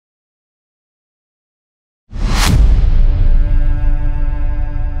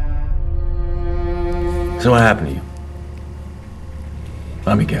So what happened to you?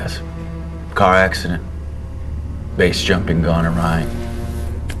 Let me guess. Car accident? Base jumping gone awry?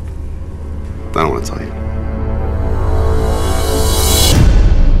 I don't want to tell you.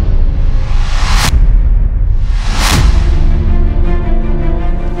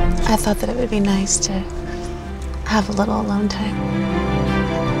 I thought that it would be nice to have a little alone time.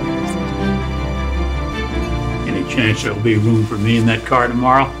 Any chance there'll be room for me in that car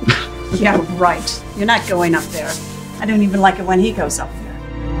tomorrow? Yeah, right. You're not going up there. I don't even like it when he goes up there.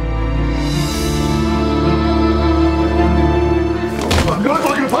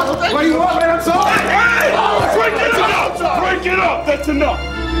 What do you want, man? I'm sorry. Hey! Oh, break it up! Break it up! That's enough!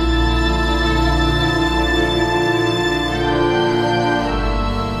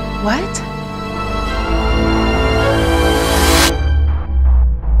 What?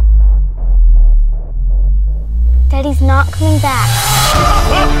 Daddy's not coming back.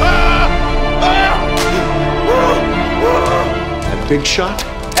 That big shot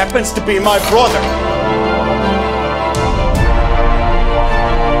happens to be my brother.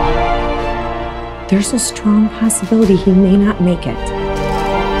 There's a strong possibility he may not make it. Oh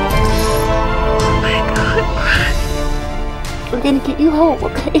my God, Brad. We're gonna get you home,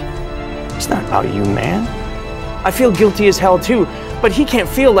 okay? It's not about you, man. I feel guilty as hell too, but he can't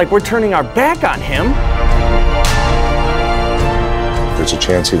feel like we're turning our back on him. There's a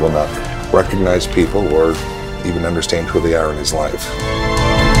chance he will not recognize people or even understand who they are in his life.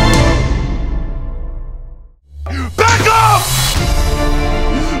 Back up!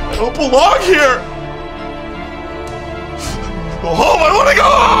 I don't belong here! Go home! I want to go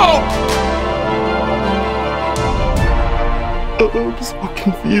home! I'm just so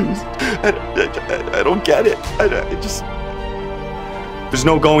confused. I don't get it. I just... There's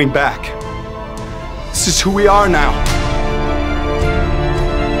no going back. This is who we are now.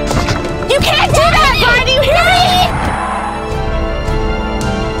 You can't do that, Brian! Do you hear me?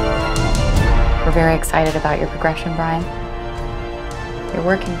 We're very excited about your progression, Brian. You're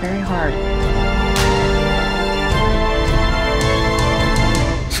working very hard.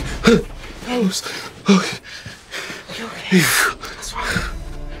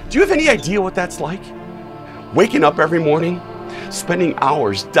 Do you have any idea what that's like? Waking up every morning, spending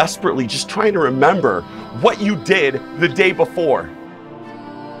hours desperately just trying to remember what you did the day before.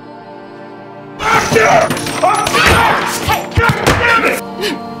 Hey! God damn it!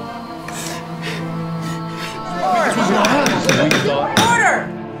 Order!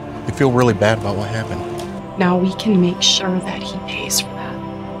 You feel really bad about what happened. Now we can make sure that he pays for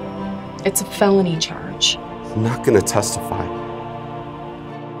that. It's a felony charge. I'm not gonna testify.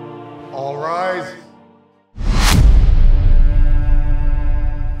 All rise.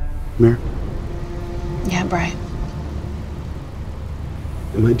 Mare, Yeah, Brian.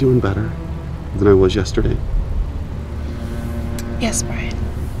 am I doing better than I was yesterday? Yes, Brian.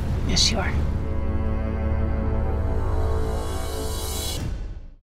 Yes, you are.